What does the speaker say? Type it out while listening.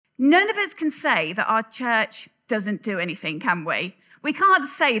None of us can say that our church doesn't do anything, can we? We can't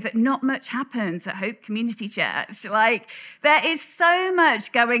say that not much happens at Hope Community Church. There is so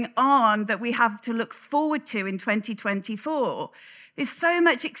much going on that we have to look forward to in 2024. There's so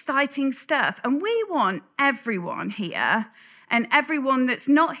much exciting stuff. And we want everyone here and everyone that's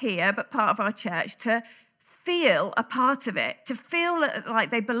not here but part of our church to feel a part of it, to feel like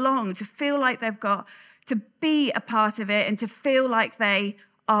they belong, to feel like they've got to be a part of it and to feel like they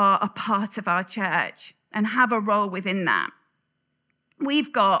are a part of our church and have a role within that.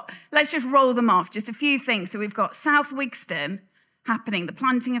 We've got, let's just roll them off, just a few things. So we've got South Wigston happening, the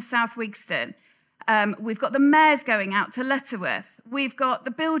planting of South Wigston. We've got the mayors going out to Lutterworth. We've got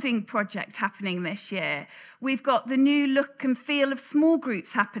the building project happening this year. We've got the new look and feel of small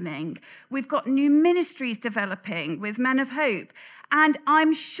groups happening. We've got new ministries developing with Men of Hope. And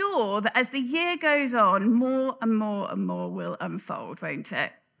I'm sure that as the year goes on, more and more and more will unfold, won't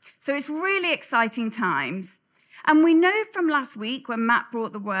it? So it's really exciting times. And we know from last week when Matt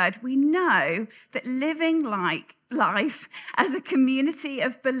brought the word, we know that living life as a community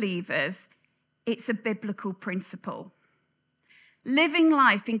of believers, it's a biblical principle. Living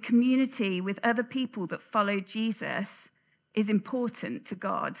life in community with other people that follow Jesus is important to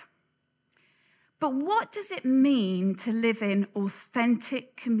God. But what does it mean to live in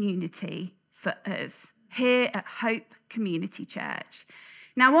authentic community for us here at Hope Community Church?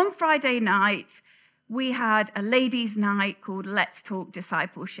 Now, on Friday night, we had a ladies' night called Let's Talk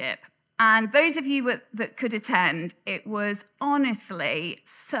Discipleship. And those of you that could attend, it was honestly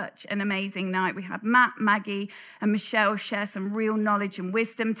such an amazing night. We had Matt, Maggie, and Michelle share some real knowledge and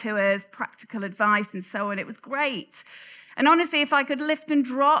wisdom to us, practical advice and so on. It was great. And honestly, if I could lift and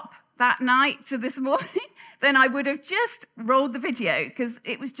drop that night to this morning, then I would have just rolled the video because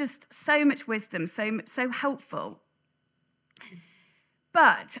it was just so much wisdom, so helpful.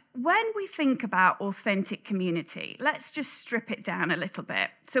 But when we think about authentic community, let's just strip it down a little bit.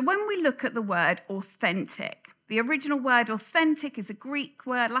 So when we look at the word authentic, the original word authentic is a Greek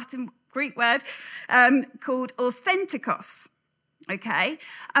word, Latin Greek word, called authentikos, okay?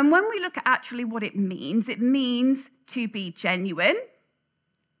 And when we look at actually what it means to be genuine,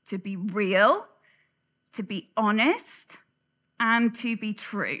 to be real, to be honest, and to be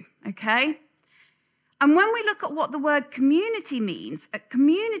true, okay? And when we look at what the word community means, a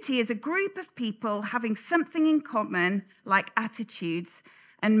community is a group of people having something in common, like attitudes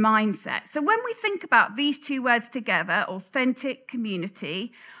and mindset. So when we think about these two words together, authentic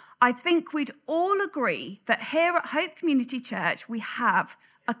community, I think we'd all agree that here at Hope Community Church, we have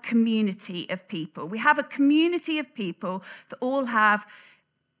a community of people. We have a community of people that all have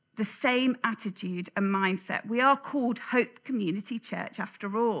the same attitude and mindset. We are called Hope Community Church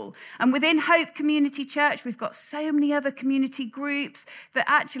after all. And within Hope Community Church, we've got so many other community groups that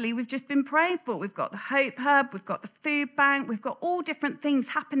actually we've just been praying for. We've got the Hope Hub, we've got the Food Bank, we've got all different things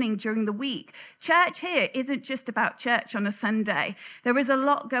happening during the week. Church here isn't just about church on a Sunday. There is a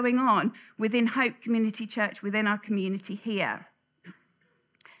lot going on within Hope Community Church, within our community here.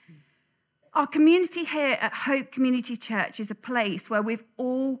 Our community here at Hope Community Church is a place where we've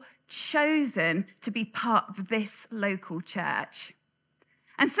all chosen to be part of this local church.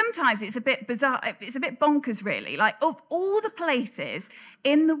 And sometimes it's a bit bizarre, it's a bit bonkers really. Like of all the places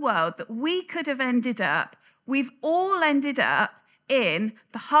in the world that we could have ended up, we've all ended up in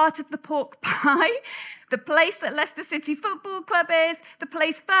the heart of the pork pie, the place that Leicester City Football Club is, the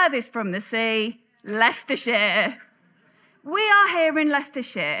place furthest from the sea, Leicestershire. We are here in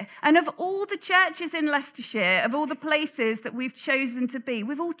Leicestershire, and of all the churches in Leicestershire, of all the places that we've chosen to be,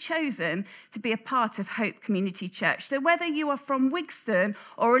 we've all chosen to be a part of Hope Community Church. So whether you are from Wigston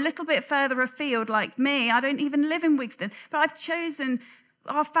or a little bit further afield like me, I don't even live in Wigston, but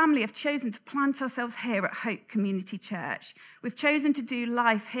our family have chosen to plant ourselves here at Hope Community Church. We've chosen to do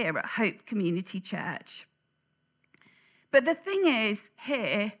life here at Hope Community Church. But the thing is,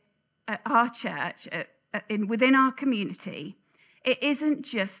 here at our church, within our community, it isn't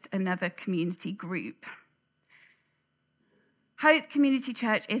just another community group. Hope Community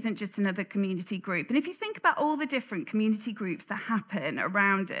Church isn't just another community group. And if you think about all the different community groups that happen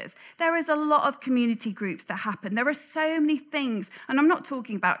around us, there is a lot of community groups that happen. There are so many things, and I'm not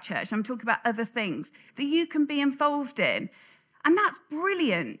talking about church, I'm talking about other things that you can be involved in. And that's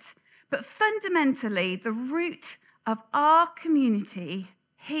brilliant. But fundamentally, the root of our community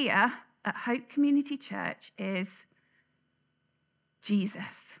here at Hope Community Church is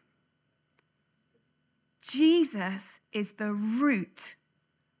Jesus. Jesus is the root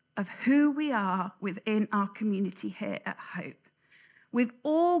of who we are within our community here at Hope. We've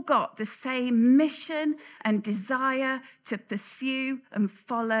all got the same mission and desire to pursue and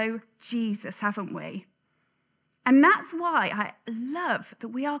follow Jesus, haven't we? And that's why I love that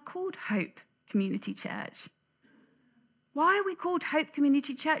we are called Hope Community Church. Why are we called Hope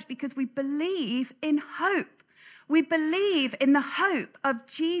Community Church? Because we believe in hope. We believe in the hope of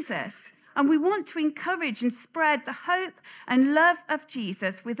Jesus. And we want to encourage and spread the hope and love of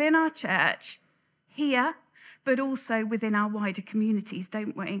Jesus within our church here, but also within our wider communities,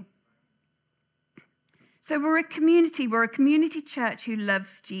 don't we? So we're a community church who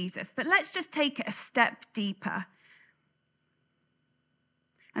loves Jesus. But let's just take it a step deeper.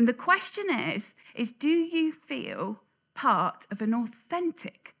 And the question is do you feel part of an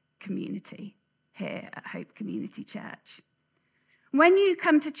authentic community here at Hope Community Church? When you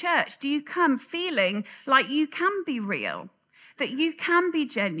come to church, do you come feeling like you can be real, that you can be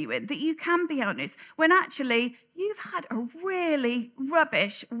genuine, that you can be honest, when actually you've had a really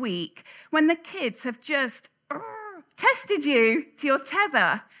rubbish week, when the kids have just tested you to your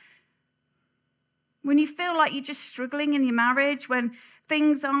tether, when you feel like you're just struggling in your marriage, when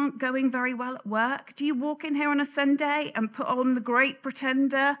things aren't going very well at work? Do you walk in here on a Sunday and put on the great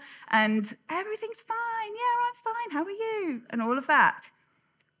pretender and everything's fine? Yeah, I'm fine. How are you? And all of that.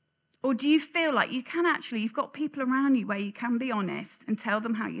 Or do you feel like you've got people around you where you can be honest and tell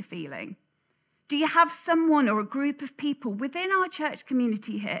them how you're feeling? Do you have someone or a group of people within our church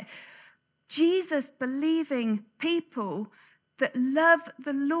community here, Jesus believing people that love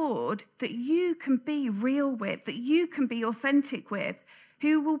the Lord, that you can be real with, that you can be authentic with,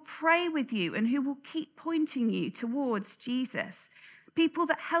 who will pray with you and who will keep pointing you towards Jesus? People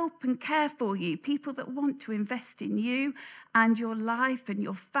that help and care for you, people that want to invest in you and your life and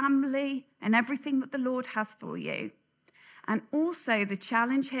your family and everything that the Lord has for you. And also the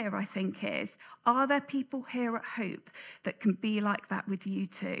challenge here, I think, is, are there people here at Hope that can be like that with you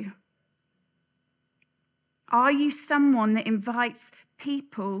too? Are you someone that invites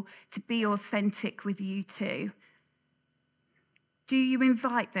people to be authentic with you too? Do you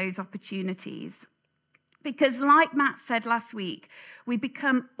invite those opportunities? Because like Matt said last week, we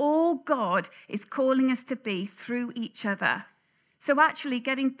become all God is calling us to be through each other. So actually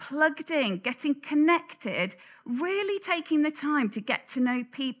getting plugged in, getting connected, really taking the time to get to know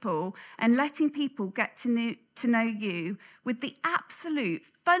people and letting people get to know you, with the absolute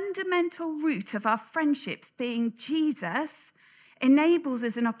fundamental root of our friendships being Jesus, enables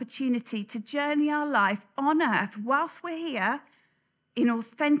us an opportunity to journey our life on earth whilst we're here in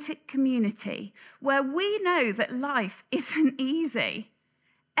authentic community, where we know that life isn't easy.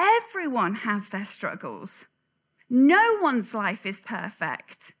 Everyone has their struggles. No one's life is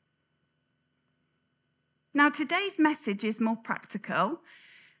perfect. Now, today's message is more practical,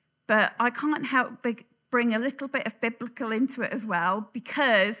 but I can't help but bring a little bit of biblical into it as well,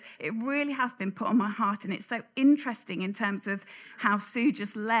 because it really has been put on my heart, and it's so interesting in terms of how Sue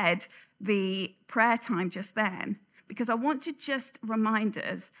just led the prayer time just then, because I want to just remind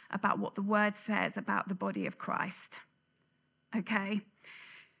us about what the word says about the body of Christ. Okay?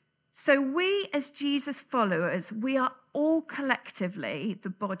 So we, as Jesus followers, we are all collectively the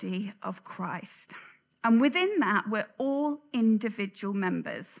body of Christ. And within that, we're all individual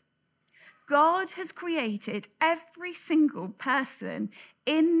members. God has created every single person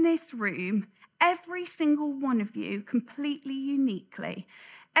in this room, every single one of you, completely uniquely.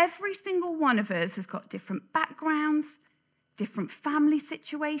 Every single one of us has got different backgrounds, different family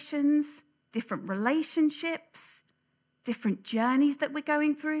situations, different relationships, different journeys that we're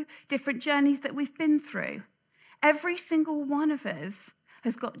going through, different journeys that we've been through. Every single one of us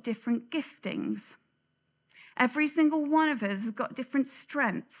has got different giftings. Every single one of us has got different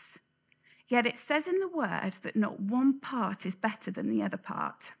strengths. Yet it says in the word that not one part is better than the other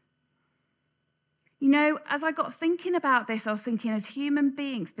part. You know, as I got thinking about this, I was thinking, as human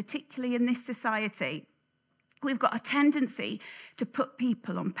beings, particularly in this society, we've got a tendency to put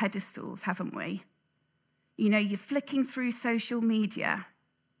people on pedestals, haven't we? You know, you're flicking through social media.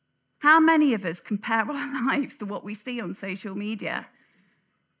 How many of us compare our lives to what we see on social media?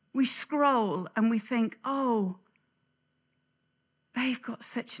 We scroll and we think, oh, they've got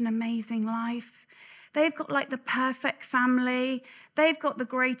such an amazing life. They've got like the perfect family. They've got the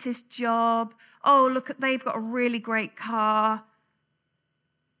greatest job. Oh, look, they've got a really great car.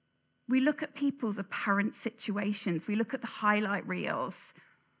 We look at people's apparent situations. We look at the highlight reels.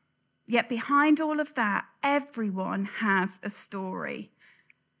 Yet behind all of that, everyone has a story.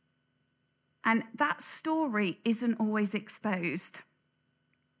 And that story isn't always exposed.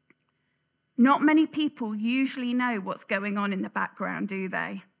 Not many people usually know what's going on in the background, do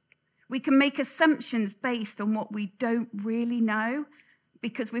they? We can make assumptions based on what we don't really know.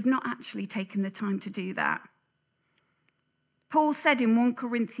 because we've not actually taken the time to do that. Paul said in 1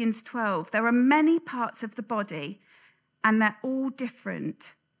 Corinthians 12, there are many parts of the body and they're all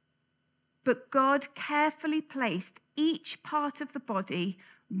different. But God carefully placed each part of the body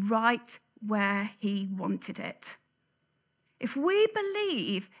right where he wanted it. If we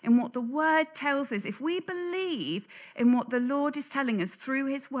believe in what the word tells us, if we believe in what the Lord is telling us through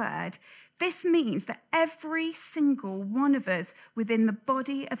his word, this means that every single one of us within the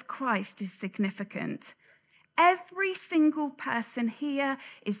body of Christ is significant. Every single person here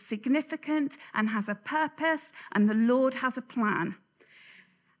is significant and has a purpose, and the Lord has a plan.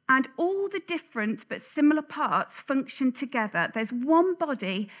 And all the different but similar parts function together. There's one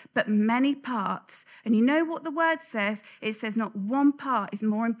body, but many parts. And you know what the word says? It says not one part is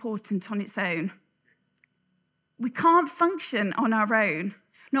more important on its own. We can't function on our own.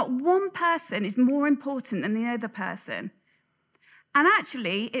 Not one person is more important than the other person. And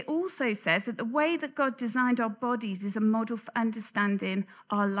actually, it also says that the way that God designed our bodies is a model for understanding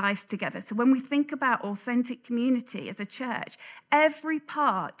our lives together. So when we think about authentic community as a church, every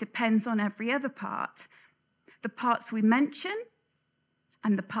part depends on every other part. The parts we mention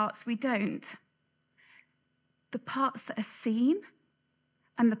and the parts we don't. The parts that are seen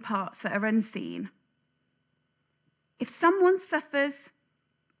and the parts that are unseen. If someone suffers,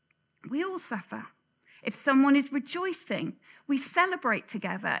 we all suffer. If someone is rejoicing, we celebrate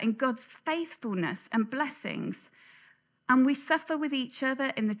together in God's faithfulness and blessings, and we suffer with each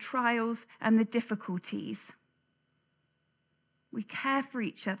other in the trials and the difficulties. We care for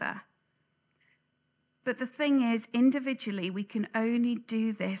each other. But the thing is, individually, we can only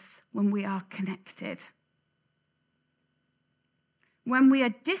do this when we are connected. When we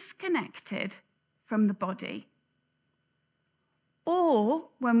are disconnected from the body, or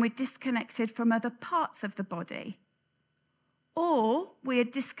when we're disconnected from other parts of the body, or we are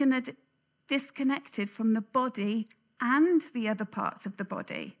disconnected from the body and the other parts of the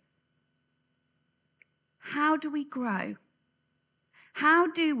body. How do we grow? How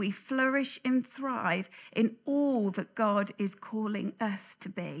do we flourish and thrive in all that God is calling us to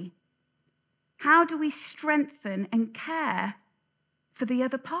be? How do we strengthen and care for the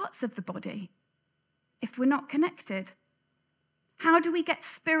other parts of the body if we're not connected? How do we get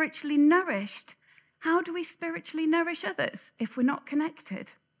spiritually nourished? How do we spiritually nourish others if we're not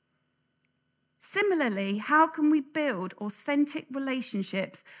connected? Similarly, how can we build authentic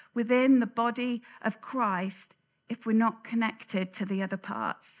relationships within the body of Christ if we're not connected to the other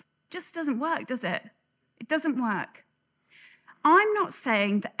parts? Just doesn't work, does it? It doesn't work. I'm not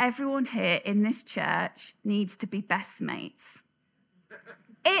saying that everyone here in this church needs to be best mates.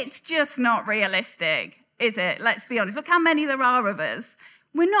 It's just not realistic, is it? Let's be honest. Look how many there are of us.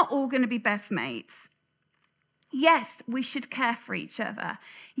 We're not all going to be best mates. Yes, we should care for each other.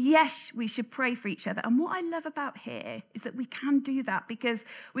 Yes, we should pray for each other. And what I love about here is that we can do that because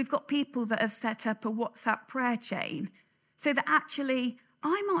we've got people that have set up a WhatsApp prayer chain so that actually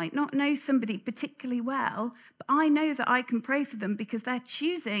I might not know somebody particularly well, but I know that I can pray for them because they're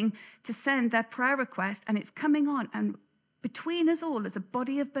choosing to send their prayer request and it's coming on. And between us all as a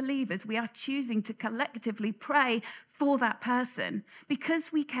body of believers, we are choosing to collectively pray for that person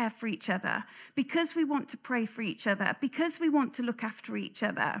because we care for each other, because we want to pray for each other, because we want to look after each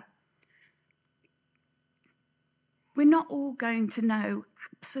other. We're not all going to know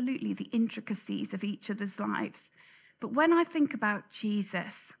absolutely the intricacies of each other's lives. But when I think about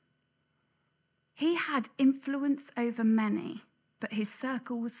Jesus, he had influence over many, but his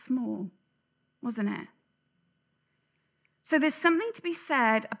circle was small, wasn't it? So there's something to be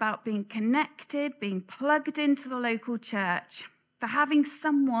said about being connected, being plugged into the local church, for having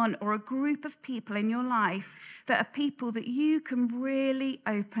someone or a group of people in your life that are people that you can really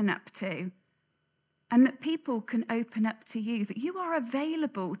open up to, and that people can open up to you, that you are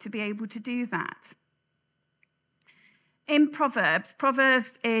available to be able to do that. In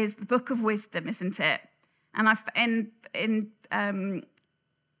Proverbs is the book of wisdom, isn't it? And in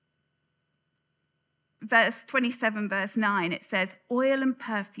verse 27, verse 9, it says, oil and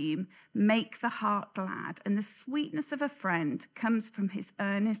perfume make the heart glad, and the sweetness of a friend comes from his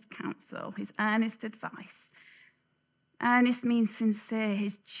earnest counsel, his earnest advice. Earnest means sincere,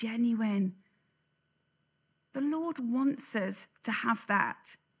 his genuine. The Lord wants us to have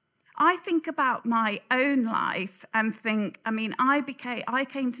that. I think about my own life and think, I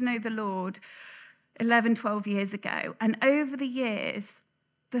came to know the Lord 11, 12 years ago, and over the years,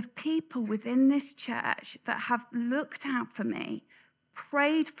 the people within this church that have looked out for me,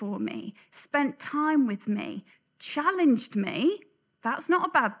 prayed for me, spent time with me, challenged me, that's not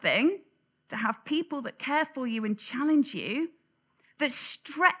a bad thing, to have people that care for you and challenge you. that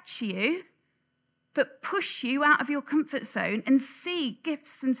stretch you, that push you out of your comfort zone and see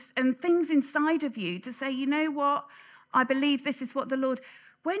gifts and things inside of you to say, you know what, I believe this is what the Lord...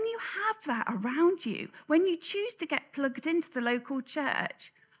 When you have that around you, when you choose to get plugged into the local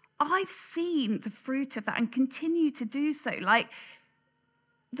church, I've seen the fruit of that and continue to do so. Like,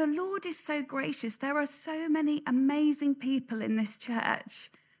 the Lord is so gracious. There are so many amazing people in this church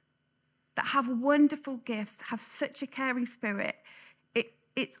that have wonderful gifts, have such a caring spirit.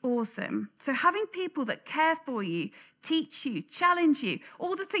 It's awesome. So having people that care for you, teach you, challenge you,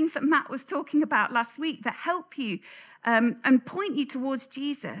 all the things that Matt was talking about last week that help you and point you towards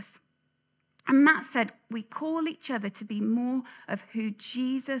Jesus. And Matt said, we call each other to be more of who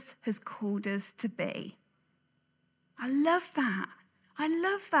Jesus has called us to be. I love that. I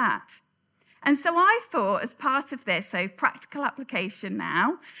love that. And so I thought, as part of this, so practical application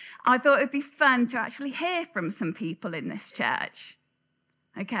now, I thought it would be fun to actually hear from some people in this church.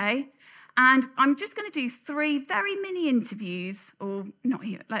 Okay? And I'm just going to do 3 very mini interviews, or not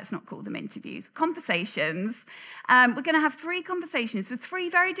even, let's not call them interviews, conversations. We're going to have 3 conversations with 3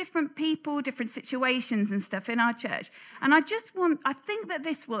 very different people, different situations and stuff in our church. And I think that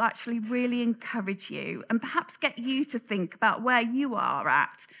this will actually really encourage you and perhaps get you to think about where you are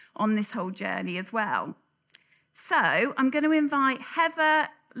at on this whole journey as well. So I'm going to invite Heather,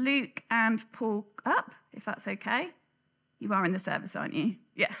 Luke, and Paul up, if that's okay. You are in the service, aren't you?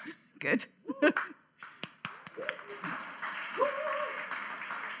 Yeah, good.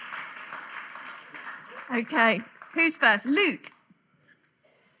 Okay, who's first? Luke.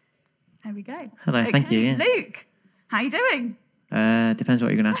 There we go. Hello, okay. Thank you. Yeah. Luke, how you doing? Depends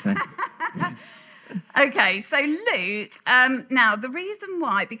what you're going to ask me. Okay, so Luke, now the reason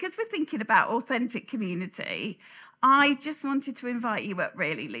why, because we're thinking about authentic community, I just wanted to invite you up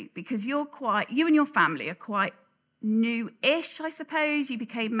really, Luke, because you and your family are quite new-ish, I suppose. You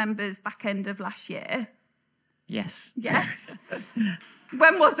became members back end of last year. Yes. Yes.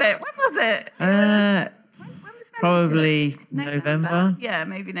 When was it? When was probably November. Yeah,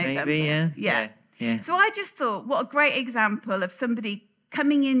 maybe November. Maybe, yeah. So I just thought, what a great example of somebody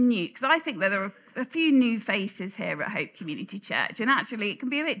coming in new, because I think that there are a few new faces here at Hope Community Church, and actually it can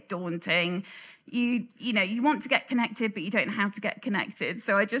be a bit daunting. You want to get connected, but you don't know how to get connected.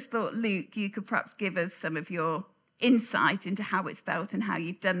 So I just thought, Luke, you could perhaps give us some of your insight into how it's felt and how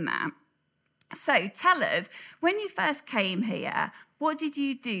you've done that. So tell us, when you first came here, what did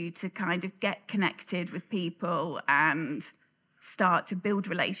you do to kind of get connected with people and start to build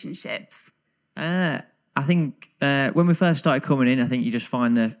relationships? I think when we first started coming in, I think you just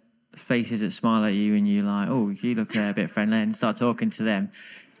find the faces that smile at you and you're like, oh, you look a bit friendly, and start talking to them.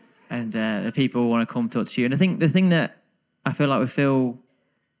 And the people want to come talk to you. And I think the thing that I feel like we feel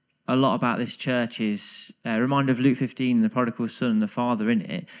a lot about this church is a reminder of Luke 15, the prodigal son and the father in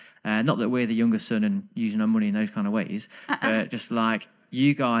it. Not that we're the younger son and using our money in those kind of ways, but just like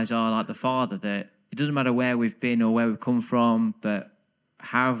you guys are like the father, that it doesn't matter where we've been or where we've come from, but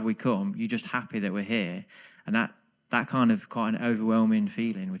how have we come? You're just happy that we're here. And that kind of quite an overwhelming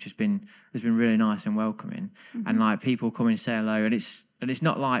feeling, which has been really nice and welcoming. Mm-hmm. And like people come and say hello, and it's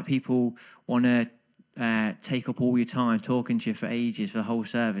not like people want to take up all your time talking to you for ages for the whole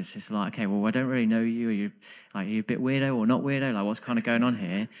service. It's like, okay, well, I don't really know you. Are you a bit weirdo or not weirdo? Like, what's kind of going on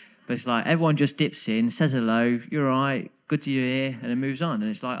here? But it's like everyone just dips in, says hello, you're all right, good to you here, and then moves on. And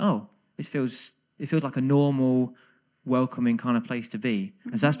it's like, oh, it feels like a normal, welcoming kind of place to be.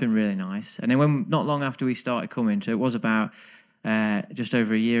 And so that's been really nice. And then not long after we started coming, so it was about just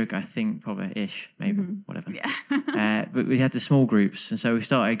over a year ago, I think, probably ish, maybe, whatever. Yeah. But we had the small groups, and so we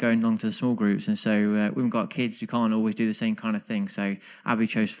started going along to the small groups. And so we've got kids who can't always do the same kind of thing. So Abby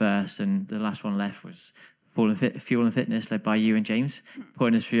chose first, and the last one left was Fuel and Fitness, led by you and James,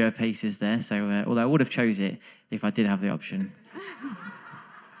 putting us through our paces there. So although I would have chose it if I did have the option.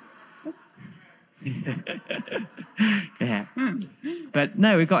 Yeah. But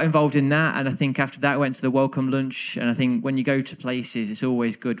no, we got involved in that, and I think after that went to the welcome lunch. And I think when you go to places, it's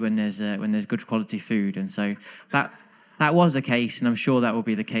always good when there's good quality food, and so that was the case, and I'm sure that will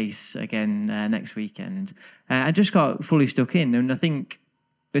be the case again next weekend. I just got fully stuck in, and I think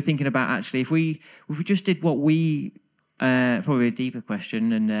we're thinking about actually if we just did what we probably a deeper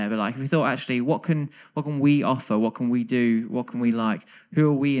question, and but like if we thought actually what can we offer, what can we do, what can we like, who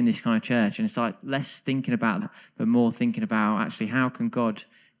are we in this kind of church? And it's like less thinking about that, but more thinking about actually how can God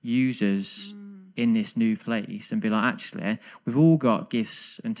use us in this new place, and be like, actually we've all got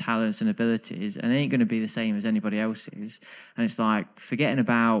gifts and talents and abilities, and they ain't going to be the same as anybody else's. And it's like forgetting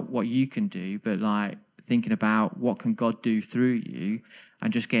about what you can do, but like thinking about what can God do through you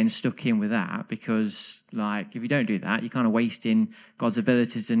and just getting stuck in with that, because like if you don't do that, you're kind of wasting God's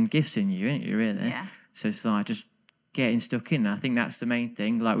abilities and gifts in you, aren't you, really? Yeah. So it's like just getting stuck in. I think that's the main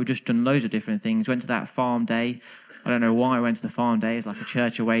thing. Like we've just done loads of different things. Went to that farm day. I don't know why I went to the farm day. It's like a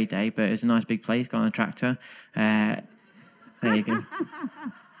church away day, but it's a nice big place. Got on a tractor. There you go.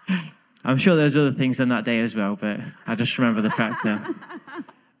 I'm sure there's other things on that day as well, but I just remember the tractor.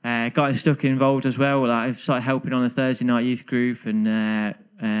 Got stuck involved as well. Like I started helping on a Thursday night youth group and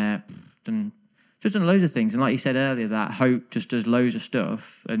done loads of things. And like you said earlier, that Hope just does loads of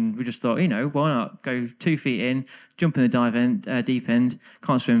stuff. And we just thought, why not go 2 feet in, jump in the deep end.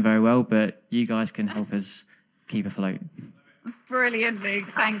 Can't swim very well, but you guys can help us keep afloat. That's brilliant, Luke.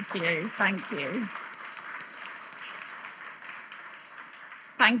 Thank you. Thank you.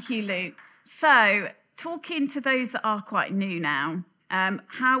 Thank you, Luke. So, talking to those that are quite new now,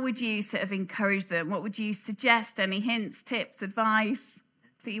 how would you sort of encourage them? What would you suggest? Any hints, tips, advice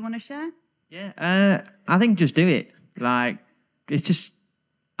that you want to share? Yeah, I think just do it. Like, it's just,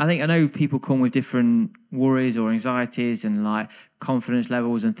 I know people come with different worries or anxieties and like confidence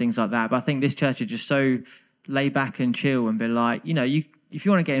levels and things like that. But I think this church is just so lay back and chill and be like, if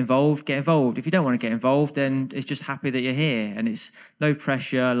you want to get involved, get involved. If you don't want to get involved, then it's just happy that you're here. And it's no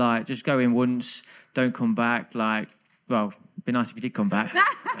pressure. Like, just go in once, don't come back. Like, well, it'd be nice if you did come back.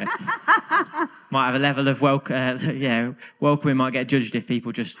 Might have a level of welcoming might get judged if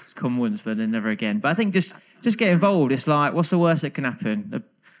people just come once, but then never again. But I think just get involved. It's like, what's the worst that can happen?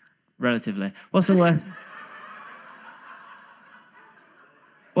 Relatively. What's the worst?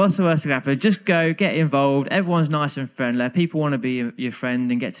 What's the worst that can happen? Just go, get involved. Everyone's nice and friendly. People want to be your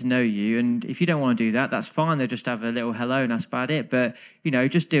friend and get to know you. And if you don't want to do that, that's fine. They'll just have a little hello and that's about it. But,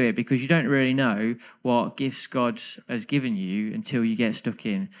 just do it, because you don't really know what gifts God has given you until you get stuck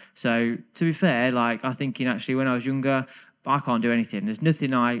in. So to be fair, like I think actually when I was younger, I can't do anything. There's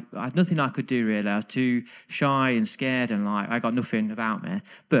nothing I had nothing I could do really. I was too shy and scared and like I got nothing about me.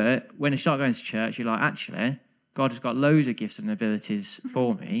 But when you start going to church, you're like, actually, God has got loads of gifts and abilities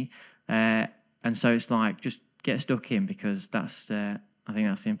for me. And so it's like, just get stuck in, because that's, I think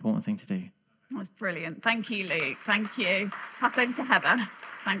that's the important thing to do. That's brilliant. Thank you, Luke. Thank you. Pass over to Heather.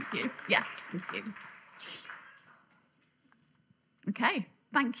 Thank you. Yeah, thank you. Okay.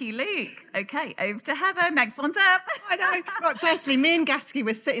 Thank you, Luke. Okay, over to Heather. Next one's up. I know. Right, firstly, me and Gasky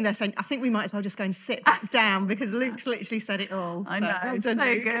were sitting there saying, I think we might as well just go and sit back down, because Luke's literally said it all. I know. Well done,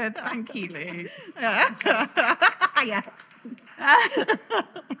 so good. Thank you, Luke. Yeah.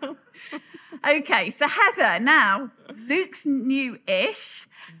 Okay, so Heather, now, Luke's new-ish.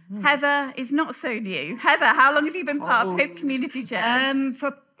 Heather is not so new. Heather, how long have you been part of Hope Community Church?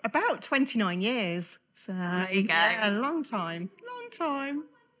 For about 29 years. So, there you go. Yeah, a long time.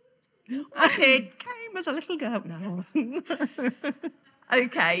 I came as a little girl. No,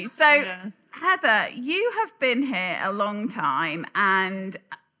 Okay, so Heather, you have been here a long time, and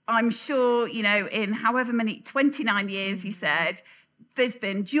I'm sure, in however many, 29 years, you said, there's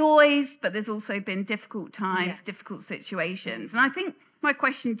been joys, but there's also been difficult times, difficult situations. And I think my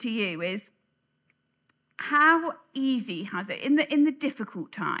question to you is, how easy has it, in the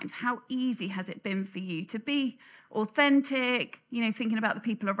difficult times, how easy has it been for you to be authentic, thinking about the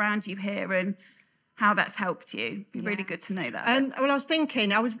people around you here and how that's helped you? It'd be really good to know that. Well, I was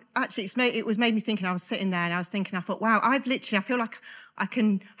thinking, it was made me thinking, I was sitting there and I was thinking, I thought, wow, I feel like I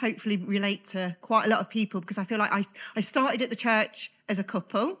can hopefully relate to quite a lot of people, because I feel like I started at the church as a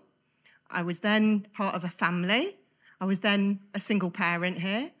couple. I was then part of a family. I was then a single parent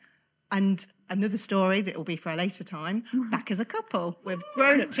here. And another story that will be for a later time, back as a couple with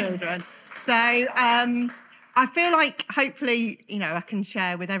grown-up children. So I feel like hopefully, I can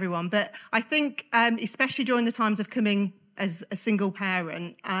share with everyone. But I think, especially during the times of coming as a single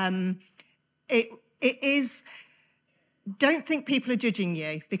parent, it is, don't think people are judging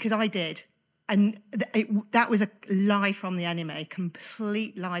you, because I did. And that was a lie from the enemy,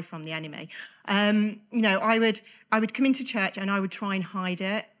 complete lie from the enemy. I would come into church and I would try and hide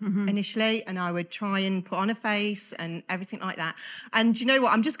it initially, and I would try and put on a face and everything like that. And you know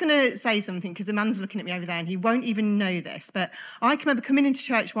what? I'm just going to say something, because the man's looking at me over there and he won't even know this. But I can remember coming into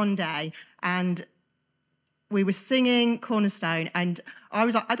church one day and we were singing Cornerstone, and I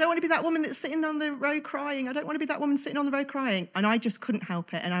was like, I don't want to be that woman that's sitting on the row crying. I don't want to be that woman sitting on the row crying. And I just couldn't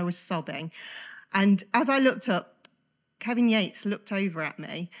help it, and I was sobbing. And as I looked up, Kevin Yates looked over at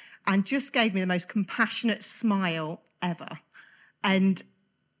me and just gave me the most compassionate smile ever. And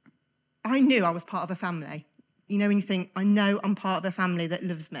I knew I was part of a family. When you think, I know I'm part of a family that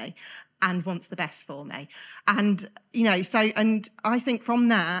loves me and wants the best for me. And, and I think from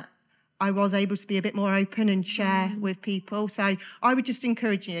that, I was able to be a bit more open and share with people. So I would just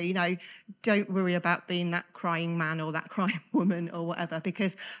encourage you, don't worry about being that crying man or that crying woman or whatever,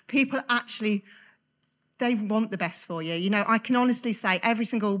 because people actually, they want the best for you. I can honestly say every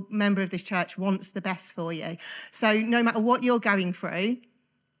single member of this church wants the best for you. So no matter what you're going through,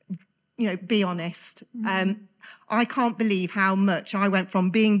 be honest. I can't believe how much I went from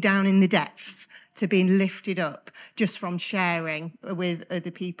being down in the depths to being lifted up just from sharing with other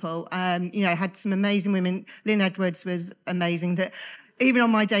people. I had some amazing women. Lynn Edwards was amazing, that even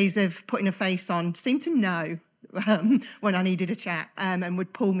on my days of putting a face on, seemed to know when I needed a chat, and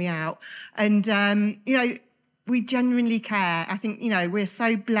would pull me out. And, we genuinely care. I think, we're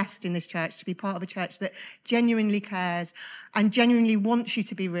so blessed in this church to be part of a church that genuinely cares and genuinely wants you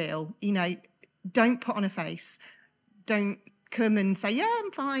to be real. Don't put on a face. Don't come and say, yeah,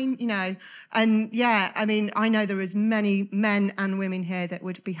 I'm fine, And yeah, I mean, I know there is many men and women here that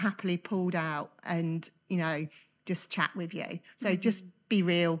would be happily pulled out and, just chat with you. So just be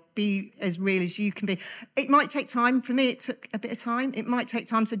real, be as real as you can be. It might take time. For me, it took a bit of time. It might take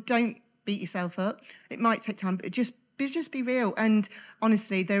time, so don't beat yourself up. It might take time, but just be real. And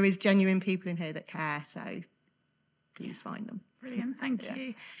honestly, there is genuine people in here that care, so please find them. Brilliant, thank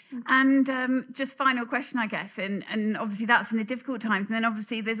you. And just final question, I guess, and obviously that's in the difficult times, and then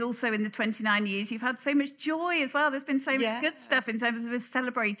obviously there's also in the 29 years you've had so much joy as well. There's been so much good stuff in terms of us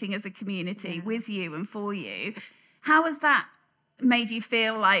celebrating as a community with you and for you. How has that made you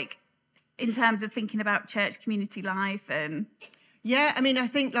feel, like, in terms of thinking about church community life? And yeah, I mean, I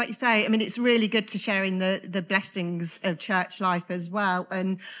think, like you say, it's really good to share in the blessings of church life as well.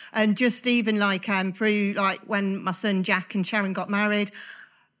 And just even like through, like, when my son Jack and Sharon got married,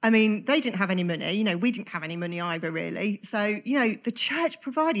 they didn't have any money. We didn't have any money either, really. So, the church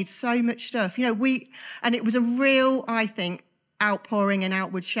provided so much stuff. And it was a real, I think, outpouring and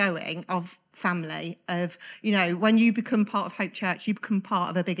outward showing of family, of, when you become part of Hope Church, you become part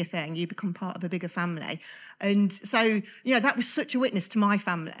of a bigger thing, you become part of a bigger family. And so, that was such a witness to my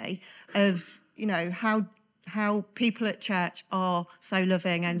family of, how people at church are so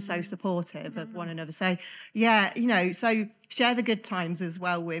loving and so supportive of one another. So, yeah, so share the good times as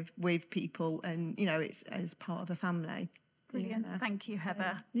well with people, and, it's as part of a family. Brilliant. Yeah. Thank you,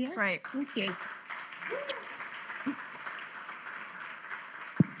 Heather. Yeah. Great. Thank you.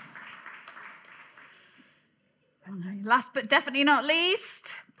 Last but definitely not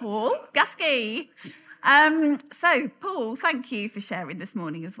least, Paul Gaskey. So, Paul, thank you for sharing this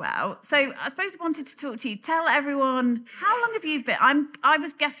morning as well. So, I suppose I wanted to talk to you. Tell everyone, how long have you been? I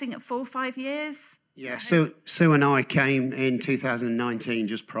was guessing at 4 or 5 years. Yeah, Sue and I came in 2019,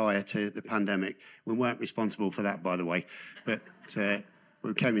 just prior to the pandemic. We weren't responsible for that, by the way, but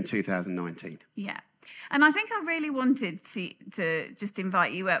we came in 2019. Yeah. And I think I really wanted to just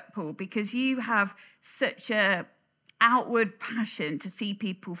invite you up, Paul, because you have such a outward passion to see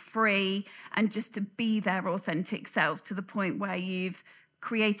people free and just to be their authentic selves, to the point where you've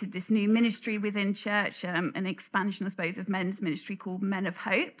created this new ministry within church, an expansion, I suppose, of men's ministry called Men of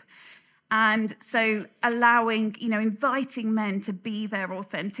Hope. And so allowing, inviting men to be their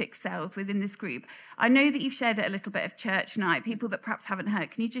authentic selves within this group. I know that you've shared it a little bit of Church Night. People that perhaps haven't heard,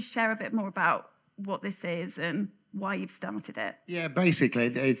 can you just share a bit more about what this is and why you've started it? Yeah, basically,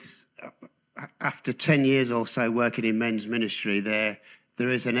 it's after 10 years or so working in men's ministry, there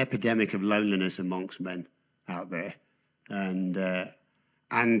is an epidemic of loneliness amongst men out there, and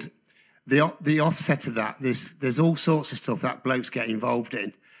the offset of that, there's all sorts of stuff that blokes get involved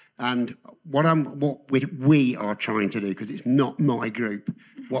in, and what we are trying to do, because it's not my group,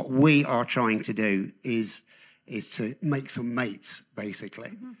 what we are trying to do is to make some mates, basically.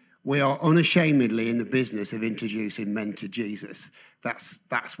 Mm-hmm. We are unashamedly in the business of introducing men to Jesus.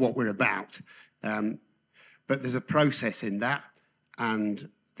 That's what we're about. But there's a process in that, and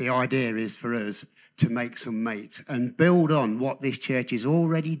the idea is for us to make some mates and build on what this church is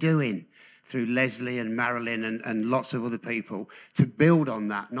already doing through Leslie and Marilyn and lots of other people, to build on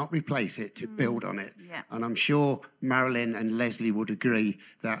that, not replace it, to build on it. Yeah. And I'm sure Marilyn and Leslie would agree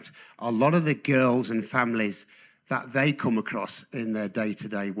that a lot of the girls and families that they come across in their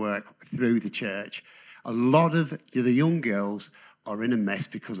day-to-day work through the church, a lot of the young girls are in a mess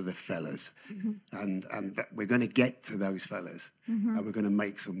because of the fellas. Mm-hmm. And we're going to get to those fellas, mm-hmm. and we're going to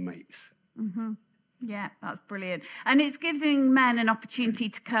make some mates. Mm-hmm. Yeah, that's brilliant. And it's giving men an opportunity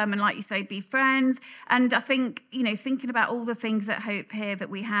to come and, like you say, be friends. And I think, thinking about all the things at Hope here that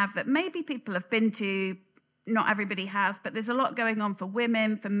we have that maybe people have been to, not everybody has, but there's a lot going on for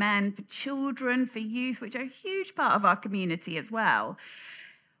women, for men, for children, for youth, which are a huge part of our community as well.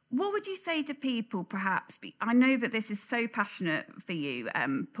 What would you say to people, perhaps? I know that this is so passionate for you,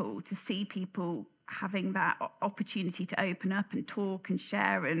 Paul, to see people having that opportunity to open up and talk and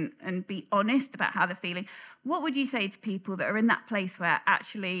share and be honest about how they're feeling. What would you say to people that are in that place where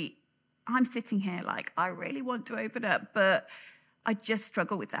actually I'm sitting here like, I really want to open up, but I just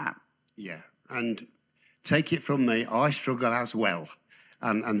struggle with that? Yeah, and take it from me, I struggle as well.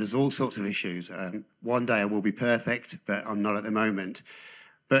 And there's all sorts of issues. One day I will be perfect, but I'm not at the moment.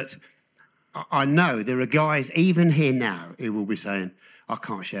 But I know there are guys, even here now, who will be saying, I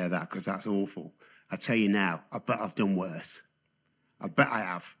can't share that because that's awful. I tell you now, I bet I've done worse. I bet I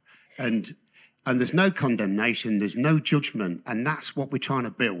have. And there's no condemnation, there's no judgment, and that's what we're trying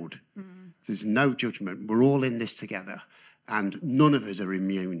to build. There's no judgment. We're all in this together. And none of us are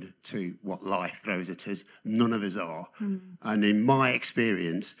immune to what life throws at us. None of us are. And in my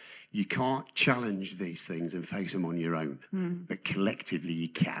experience, you can't challenge these things and face them on your own. But collectively, you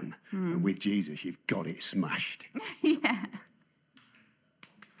can. And with Jesus, you've got it smashed. Yeah.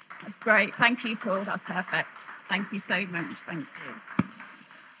 That's great. Thank you, Paul. That's perfect. Thank you so much. Thank you.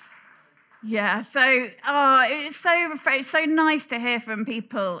 Yeah, so it's so nice to hear from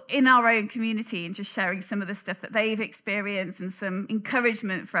people in our own community and just sharing some of the stuff that they've experienced and some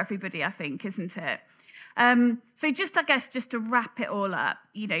encouragement for everybody, I think, isn't it? So just to wrap it all up,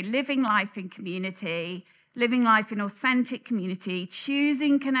 living life in community, living life in authentic community,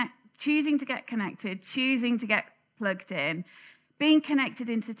 choosing to get connected, choosing to get plugged in. Being connected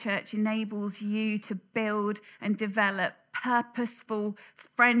into church enables you to build and develop purposeful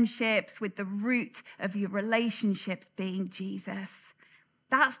friendships with the root of your relationships being Jesus.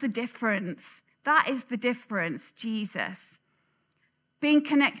 That's the difference. That is the difference, Jesus. Being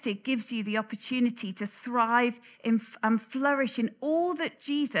connected gives you the opportunity to thrive and flourish in all that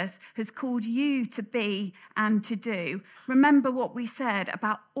Jesus has called you to be and to do. Remember what we said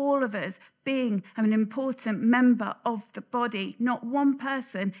about all of us being an important member of the body. Not one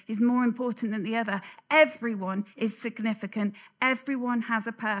person is more important than the other. Everyone is significant. Everyone has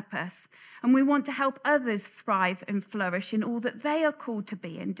a purpose. And we want to help others thrive and flourish in all that they are called to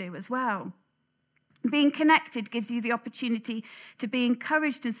be and do as well. Being connected gives you the opportunity to be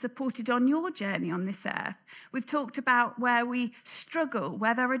encouraged and supported on your journey on this earth. We've talked about where we struggle,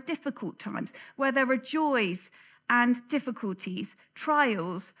 where there are difficult times, where there are joys and difficulties,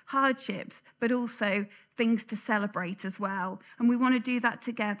 trials, hardships, but also things to celebrate as well. And we want to do that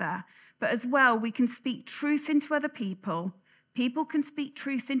together. But as well, we can speak truth into other people. People can speak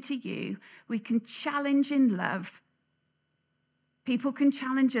truth into you. We can challenge in love. People can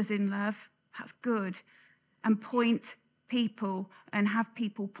challenge us in love. That's good. And point people and have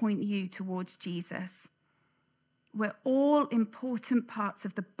people point you towards Jesus. We're all important parts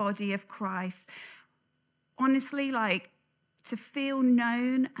of the body of Christ. Honestly, to feel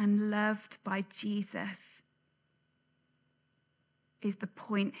known and loved by Jesus is the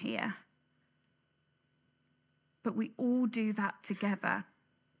point here. But we all do that together.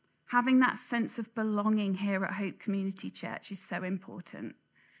 Having that sense of belonging here at Hope Community Church is so important.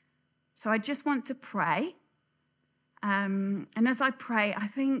 So I just want to pray. And as I pray, I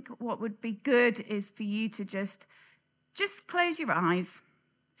think what would be good is for you to just close your eyes.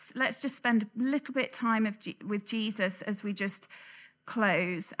 Let's just spend a little bit of time with Jesus as we just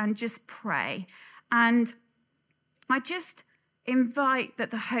close and just pray. And I just invite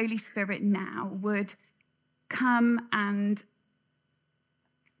that the Holy Spirit now would come and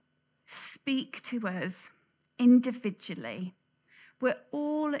speak to us individually. We're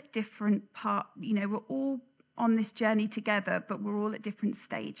all at different parts, we're all on this journey together, but we're all at different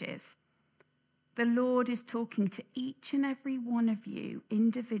stages. The Lord is talking to each and every one of you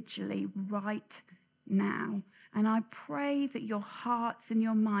individually right now. And I pray that your hearts and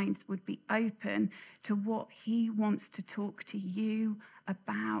your minds would be open to what he wants to talk to you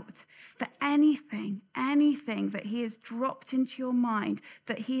about. That anything that he has dropped into your mind,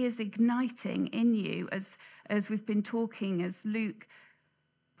 that he is igniting in you, as we've been talking, as Luke,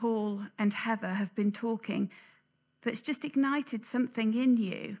 Paul, and Heather have been talking, that's just ignited something in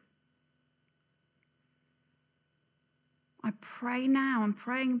you. I pray now, I'm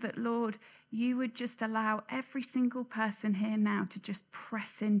praying that, Lord, you would just allow every single person here now to just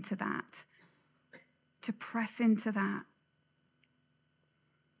press into that. To press into that.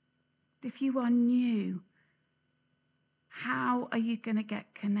 If you are new, how are you going to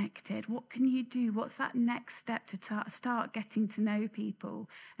get connected? What can you do? What's that next step to start getting to know people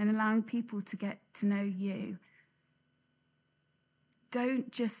and allowing people to get to know you?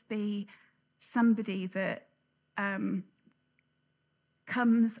 Don't just be somebody that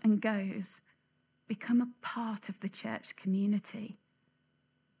comes and goes. Become a part of the church community.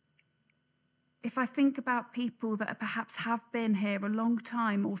 If I think about people that perhaps have been here a long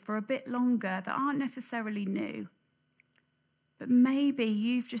time or for a bit longer that aren't necessarily new, but maybe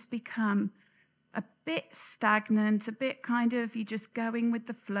you've just become a bit stagnant, a bit kind of, you're just going with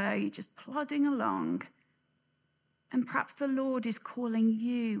the flow, you're just plodding along. And perhaps the Lord is calling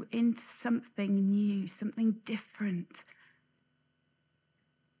you into something new, something different.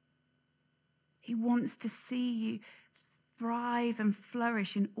 He wants to see you thrive and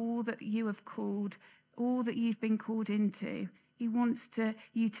flourish in all that you have called, all that you've been called into. He wants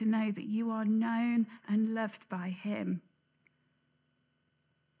you to know that you are known and loved by him.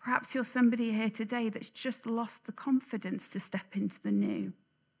 Perhaps you're somebody here today that's just lost the confidence to step into the new.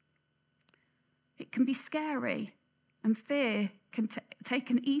 It can be scary, and fear can take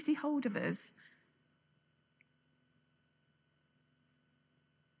an easy hold of us.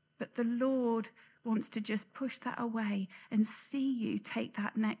 But the Lord wants to just push that away and see you take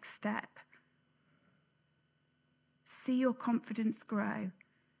that next step. See your confidence grow.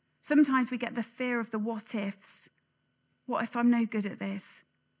 Sometimes we get the fear of the what ifs. What if I'm no good at this?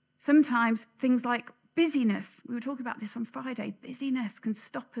 Sometimes things like busyness, we were talking about this on Friday, busyness can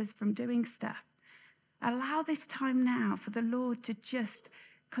stop us from doing stuff. Allow this time now for the Lord to just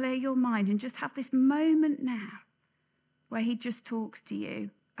clear your mind and just have this moment now where he just talks to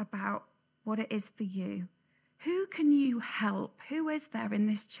you about what it is for you. Who can you help? Who is there in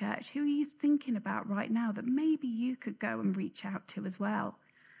this church? Who are you thinking about right now that maybe you could go and reach out to as well?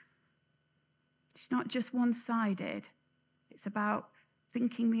 It's not just one-sided. It's about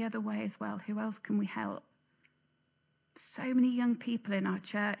thinking the other way as well. Who else can we help? So many young people in our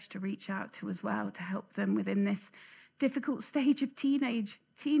church to reach out to as well, to help them within this difficult stage of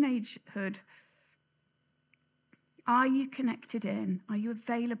teenagehood. Are you connected in? Are you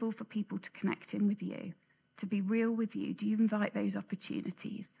available for people to connect in with you, to be real with you? Do you invite those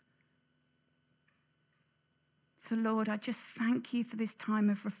opportunities? So, Lord, I just thank you for this time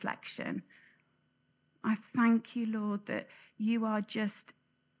of reflection. I thank you, Lord, that you are just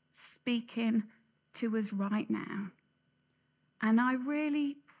speaking to us right now. And I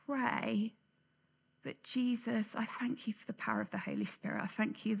really pray that Jesus, I thank you for the power of the Holy Spirit. I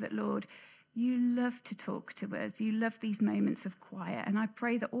thank you that, Lord, you love to talk to us. You love these moments of quiet. And I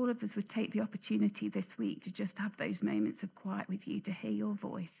pray that all of us would take the opportunity this week to just have those moments of quiet with you, to hear your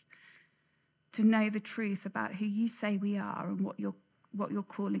voice, to know the truth about who you say we are and what you're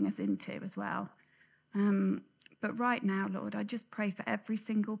calling us into as well. But right now, Lord, I just pray for every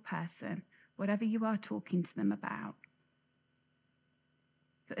single person, whatever you are talking to them about,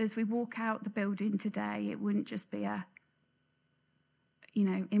 that as we walk out the building today, it wouldn't just be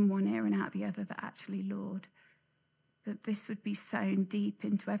in one ear and out the other, that actually, Lord, that this would be sown deep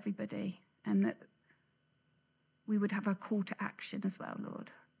into everybody and that we would have a call to action as well,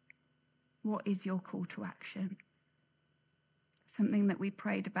 Lord. What is your call to action? Something that we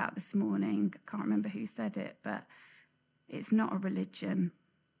prayed about this morning. I can't remember who said it, but it's not a religion.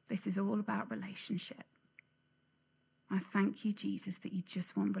 This is all about relationship. I thank you, Jesus, that you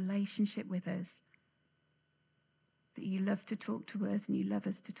just want relationship with us, that you love to talk to us and you love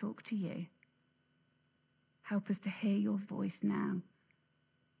us to talk to you. Help us to hear your voice now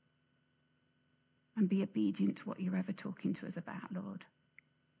and be obedient to what you're ever talking to us about, Lord.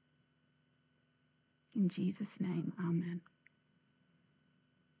 In Jesus' name, amen.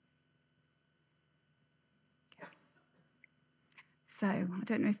 So I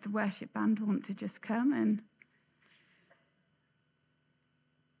don't know if the worship band want to just come and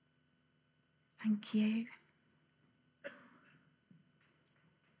thank you.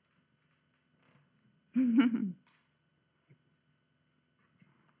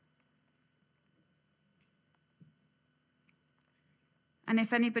 And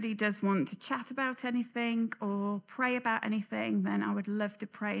if anybody does want to chat about anything or pray about anything, then I would love to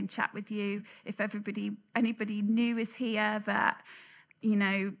pray and chat with you. If anybody new is here that,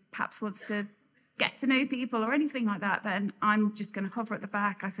 perhaps wants to get to know people or anything like that, then I'm just going to hover at the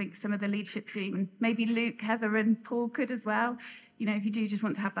back. I think some of the leadership team, and maybe Luke, Heather and Paul could as well. If you do just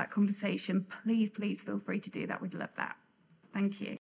want to have that conversation, please feel free to do that. We'd love that. Thank you.